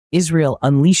Israel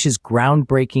unleashes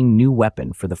groundbreaking new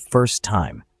weapon for the first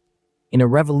time. In a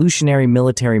revolutionary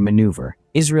military maneuver,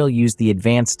 Israel used the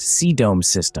advanced Sea Dome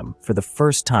system for the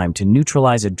first time to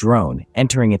neutralize a drone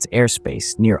entering its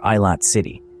airspace near Eilat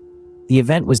city. The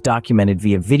event was documented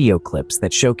via video clips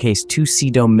that showcased two Sea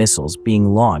Dome missiles being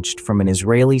launched from an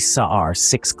Israeli Sa'ar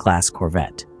 6 class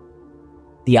corvette.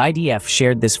 The IDF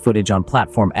shared this footage on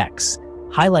Platform X,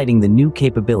 highlighting the new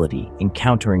capability in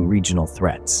countering regional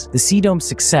threats. The Sea Dome's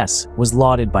success was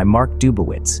lauded by Mark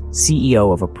Dubowitz,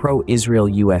 CEO of a pro-Israel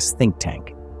U.S. think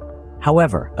tank.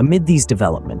 However, amid these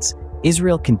developments,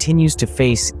 Israel continues to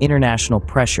face international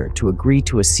pressure to agree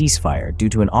to a ceasefire due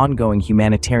to an ongoing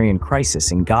humanitarian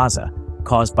crisis in Gaza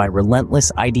caused by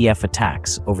relentless IDF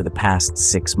attacks over the past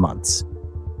 6 months.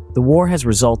 The war has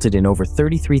resulted in over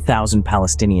 33,000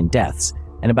 Palestinian deaths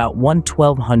and about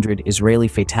 1,200 Israeli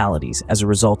fatalities as a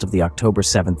result of the October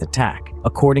 7th attack,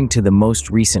 according to the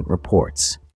most recent reports.